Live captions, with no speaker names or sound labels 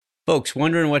Folks,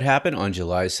 wondering what happened on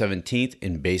July 17th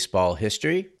in baseball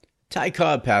history? Ty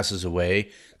Cobb passes away,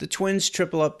 the Twins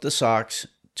triple up the Sox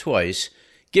twice,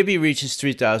 Gibby reaches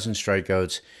 3,000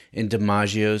 strikeouts, and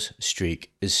DiMaggio's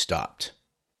streak is stopped.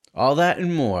 All that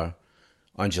and more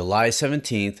on July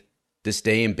 17th, this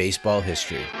day in baseball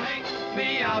history. Take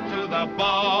me out to the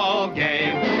ball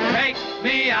game. Take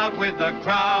me out with the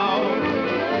crowd.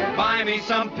 Buy me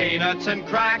some peanuts and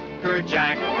Cracker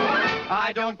Jack.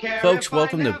 I don't care. Folks,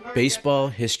 welcome to Baseball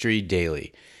History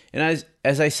Daily. And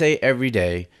as I say every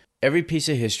day, every piece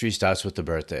of history starts with the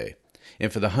birthday.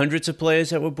 And for the hundreds of players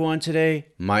that were born today,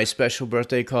 my special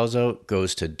birthday calls out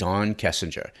goes to Don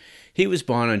Kessinger. He was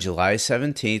born on July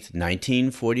 17th,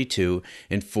 1942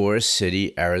 in Forest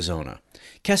City, Arizona.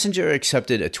 Kessinger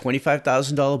accepted a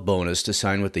 $25,000 bonus to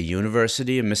sign with the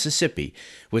University of Mississippi.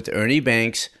 With Ernie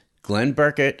Banks, Glenn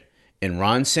Burkett, and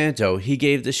Ron Santo, he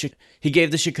gave the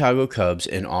Chicago Cubs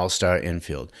an all-star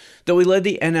infield. Though he led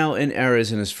the NL in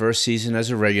errors in his first season as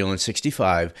a regular in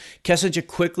 '65, Kessinger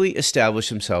quickly established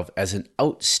himself as an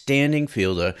outstanding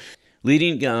fielder,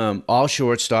 leading all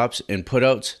shortstops in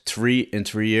putouts 3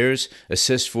 years,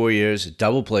 assists 4 years,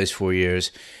 double plays 4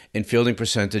 years, and fielding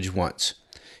percentage once.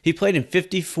 He played in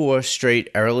 54 straight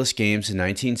errorless games in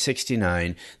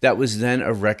 1969. That was then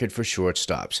a record for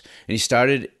shortstops. And he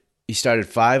started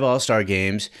 5 All-Star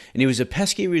games, and he was a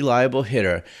pesky, reliable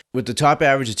hitter with the top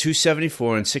average of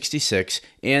 .274 in 66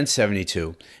 and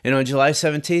 72. And on July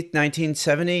 17,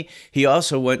 1970, he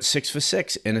also went 6 for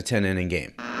 6 in a 10-inning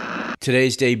game.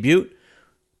 Today's debut,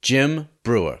 Jim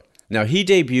Brewer. Now, he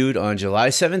debuted on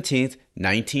July 17,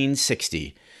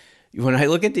 1960. When I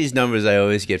look at these numbers, I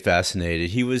always get fascinated.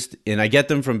 He was, and I get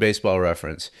them from Baseball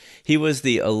Reference, he was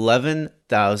the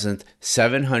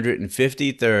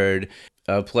 11,753rd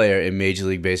player in Major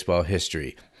League Baseball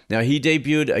history. Now, he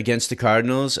debuted against the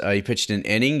Cardinals. He pitched an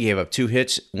inning, gave up 2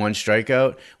 hits, 1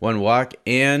 strikeout, 1 walk,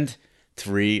 and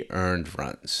 3 earned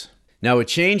runs. Now, what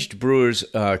changed Brewer's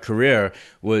career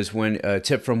was when a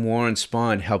tip from Warren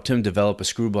Spahn helped him develop a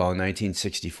screwball in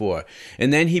 1964.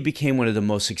 And then he became one of the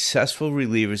most successful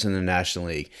relievers in the National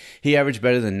League. He averaged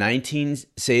better than 19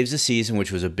 saves a season,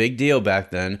 which was a big deal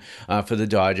back then for the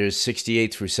Dodgers,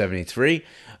 68 through 73.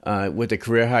 With a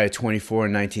career high of 24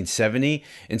 in 1970.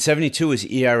 In 72, his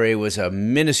ERA was a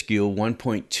minuscule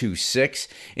 1.26,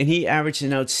 and he averaged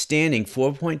an outstanding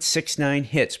 4.69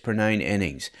 hits per 9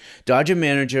 innings. Dodger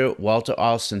manager Walter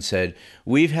Alston said,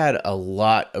 "We've had a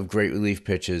lot of great relief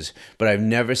pitchers, but I've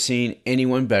never seen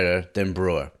anyone better than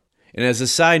Brewer." And as a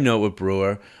side note with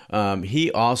Brewer, he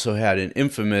also had an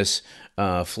infamous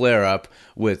flare-up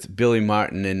with Billy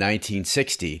Martin in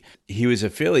 1960. He was a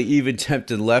fairly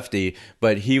even-tempted lefty,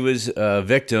 but he was a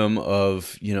victim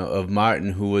of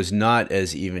Martin, who was not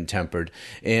as even-tempered,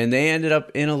 and they ended up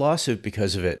in a lawsuit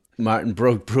because of it. Martin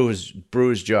broke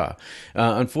Brewer's jaw.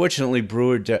 Unfortunately,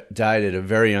 Brewer died at a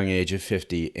very young age of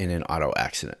 50 in an auto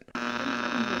accident.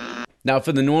 Now,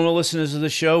 for the normal listeners of the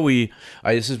show,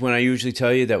 this is when I usually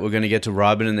tell you that we're going to get to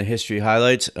Robin and the history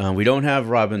highlights. We don't have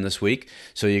Robin this week,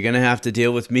 so you're going to have to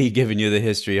deal with me giving you the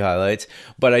history highlights.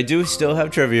 But I do still have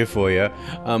trivia for you.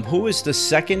 Who was the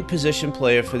second position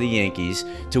player for the Yankees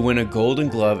to win a Golden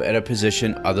Glove at a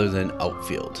position other than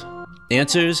outfield?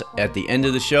 Answers at the end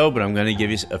of the show, but I'm going to give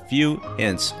you a few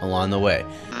hints along the way.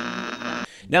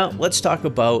 Now, let's talk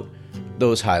about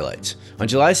those highlights. On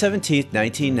July 17,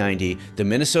 1990, the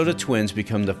Minnesota Twins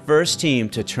become the first team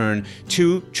to turn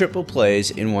 2 triple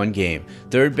plays in one game.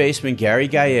 Third baseman Gary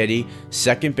Gaetti,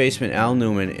 second baseman Al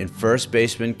Newman, and first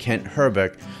baseman Kent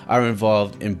Herbeck are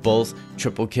involved in both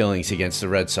triple killings against the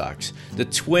Red Sox. The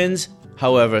Twins,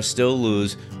 however, still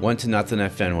lose 1-0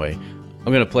 at Fenway.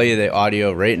 I'm going to play you the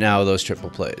audio right now of those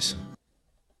triple plays.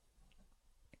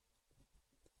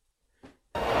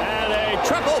 And a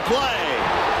triple play.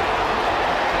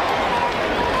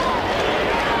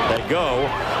 Go,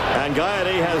 and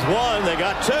Gaetti has 1, they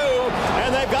got 2,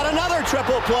 and they've got another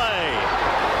triple play.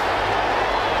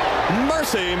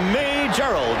 Mercy me,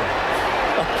 Gerald.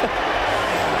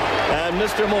 And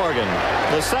Mr. Morgan,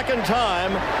 the second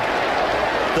time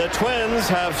the Twins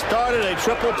have started a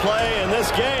triple play in this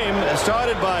game,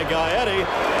 started by Gaetti,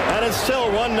 and it's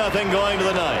still 1-0 going to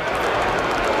the 9th.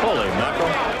 Holy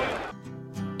mackerel.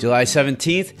 July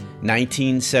 17th,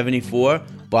 1974,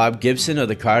 Bob Gibson of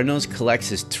the Cardinals collects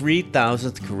his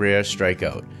 3,000th career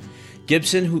strikeout.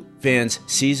 Gibson, who fans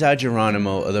Cesar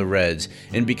Geronimo of the Reds,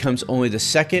 and becomes only the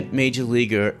second major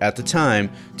leaguer at the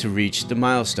time to reach the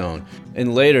milestone.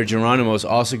 And later, Geronimo is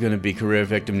also going to be career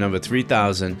victim number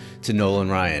 3,000 to Nolan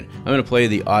Ryan. I'm going to play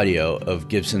the audio of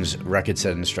Gibson's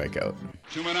record-setting strikeout.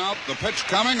 2 men out, the pitch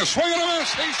coming, a swing and a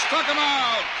miss. He struck him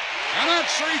out. And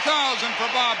that's 3,000 for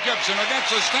Bob Gibson, who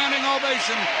gets a standing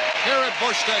ovation here at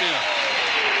Busch Stadium.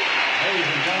 Ladies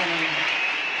and gentlemen.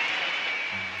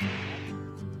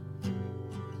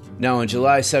 Now, on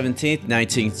July 17th,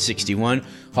 1961,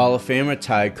 Hall of Famer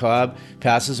Ty Cobb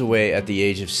passes away at the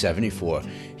age of 74.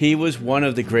 He was one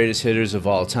of the greatest hitters of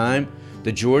all time.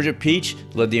 The Georgia Peach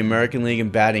led the American League in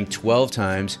batting 12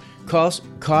 times.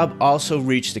 Cobb also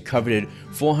reached the coveted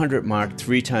 400 mark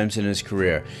 3 times in his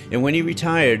career. And when he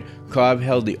retired, Cobb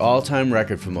held the all-time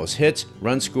record for most hits,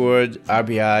 runs scored,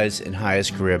 RBIs, and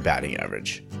highest career batting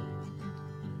average.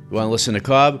 You want to listen to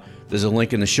Cobb? There's a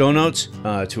link in the show notes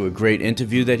to a great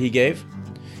interview that he gave.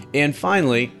 And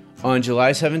finally, on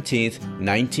July 17th,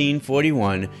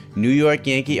 1941, New York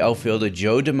Yankee outfielder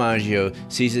Joe DiMaggio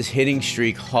sees his hitting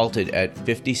streak halted at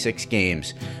 56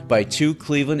 games by 2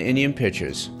 Cleveland Indian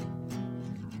pitchers,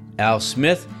 Al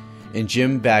Smith and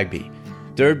Jim Bagby.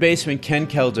 Third baseman Ken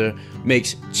Kelter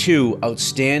makes 2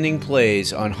 outstanding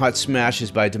plays on hot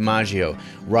smashes by DiMaggio,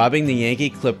 robbing the Yankee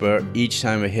Clipper each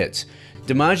time it hits.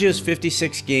 DiMaggio's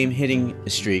 56-game hitting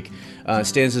streak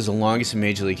stands as the longest in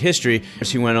Major League history.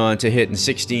 He went on to hit in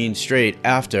 16 straight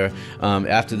after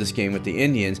this game with the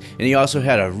Indians, and he also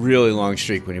had a really long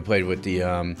streak when he played with the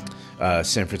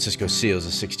San Francisco Seals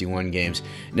of 61 games.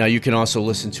 Now, you can also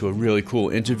listen to a really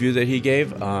cool interview that he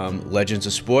gave, Legends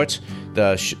of Sports.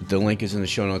 The link is in the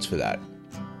show notes for that.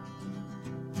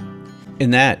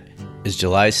 And that is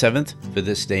July 7th for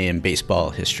this day in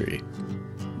baseball history.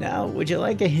 Now, would you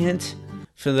like a hint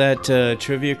for that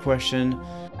trivia question?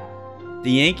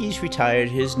 The Yankees retired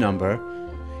his number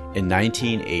in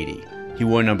 1980. He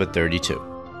wore number 32.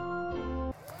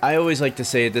 I always like to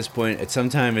say at this point, at some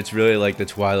time it's really like the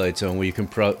Twilight Zone, where you can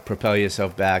propel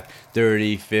yourself back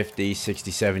 30, 50,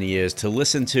 60, 70 years to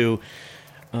listen to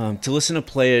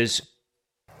players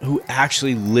who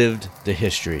actually lived the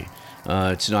history.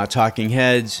 It's not talking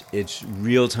heads, it's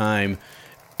real time,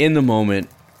 in the moment,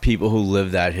 people who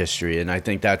live that history, and I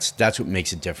think that's what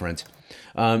makes it different.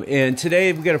 And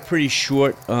today we've got a pretty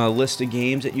short list of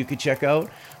games that you could check out,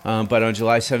 but on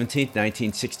July 17th,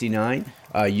 1969,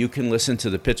 you can listen to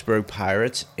the Pittsburgh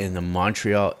Pirates and the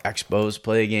Montreal Expos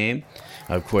play a game.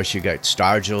 Of course, you got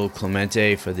Stargell,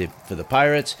 Clemente for the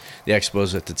Pirates. The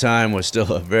Expos at the time was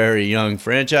still a very young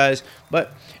franchise,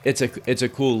 but it's a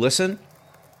cool listen.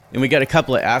 And we got a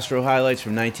couple of Astro highlights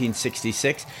from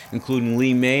 1966, including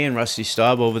Lee May and Rusty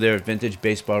Staub over there at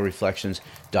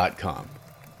VintageBaseballReflections.com.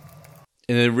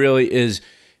 And it really is,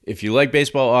 if you like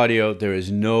baseball audio, there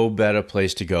is no better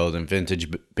place to go than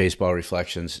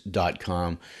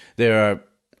VintageBaseballReflections.com. There are,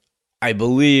 I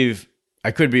believe, I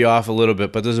could be off a little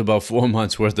bit, but there's about 4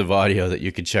 months worth of audio that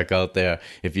you could check out there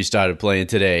if you started playing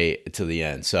today to the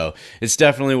end. So it's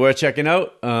definitely worth checking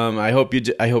out. I hope you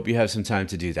have some time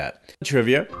to do that.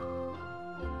 Trivia: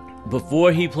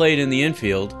 before he played in the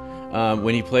infield,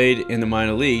 when he played in the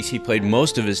minor leagues, he played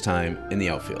most of his time in the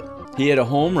outfield. He had a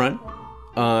home run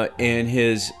in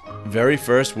his very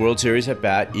first World Series at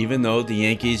bat, even though the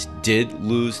Yankees did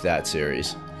lose that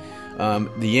series.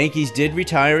 The Yankees did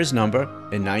retire his number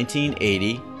in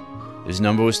 1980. His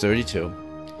number was 32.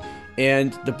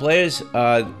 And the players,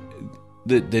 the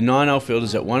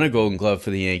non-outfielders that won a Golden Glove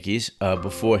for the Yankees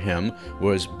before him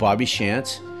was Bobby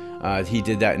Shantz. He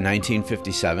did that in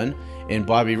 1957. And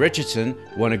Bobby Richardson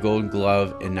won a Golden Glove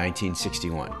in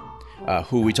 1961.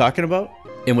 Who are we talking about?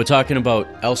 And we're talking about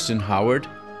Elston Howard,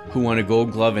 who won a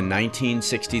Gold Glove in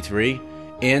 1963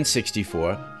 and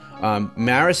 64.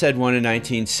 Maris had won in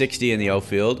 1960 in the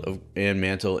outfield, and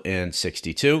Mantle in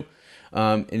 62.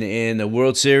 In the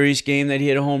World Series game that he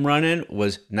had a home run in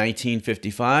was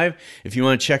 1955. If you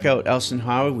want to check out Elston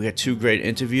Howard, we had 2 great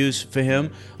interviews for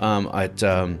him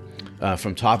from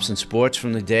Thompson Sports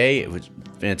from the day. It was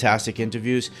fantastic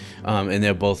interviews, and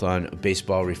they're both on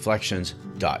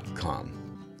baseballreflections.com.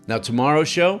 Now, tomorrow's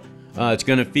show, it's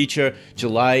going to feature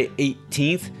July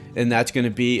 18th, and that's going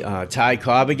to be Ty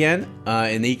Cobb again,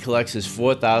 and he collects his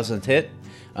 4,000th hit.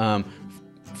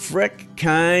 Frick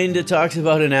kind of talks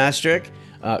about an asterisk.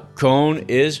 Cone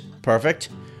is perfect.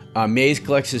 Mays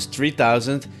collects his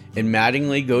 3,000th, and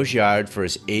Mattingly goes yard for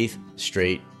his 8th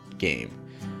straight game.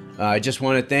 I just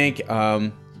want to thank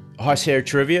Horsehair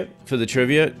Trivia for the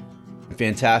trivia.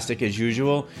 Fantastic as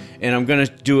usual. And I'm going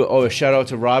to do a shout out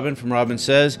to Robin from Robin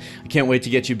Says. I can't wait to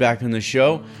get you back on the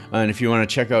show. And if you want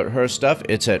to check out her stuff,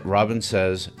 it's at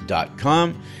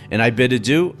robinsays.com. And I bid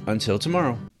adieu until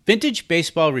tomorrow.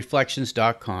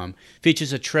 VintageBaseballReflections.com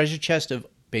features a treasure chest of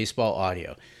baseball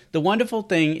audio. The wonderful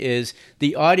thing is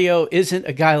the audio isn't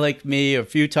a guy like me or a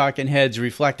few talking heads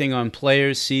reflecting on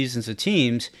players, seasons, or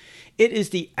teams. It is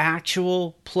the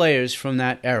actual players from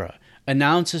that era.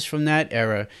 announcers from that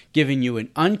era giving you an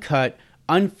uncut,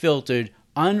 unfiltered,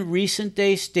 unrecent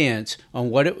day stance on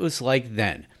what it was like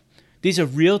then. These are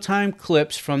real-time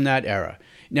clips from that era.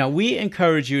 Now, we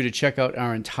encourage you to check out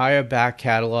our entire back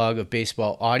catalog of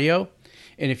baseball audio.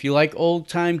 And if you like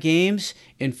old-time games,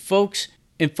 and folks,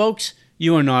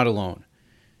 you are not alone.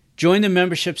 Join the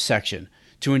membership section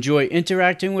to enjoy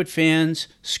interacting with fans,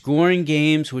 scoring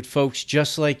games with folks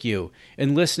just like you,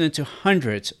 and listening to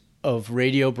hundreds of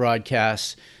radio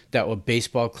broadcasts that were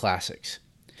baseball classics.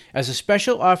 As a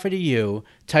special offer to you,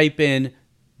 type in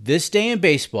 "This Day in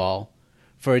Baseball"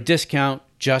 for a discount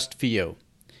just for you.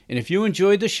 And if you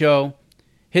enjoyed the show,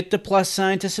 hit the plus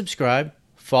sign to subscribe,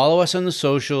 follow us on the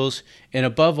socials, and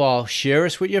above all, share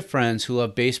us with your friends who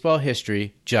love baseball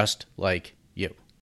history just like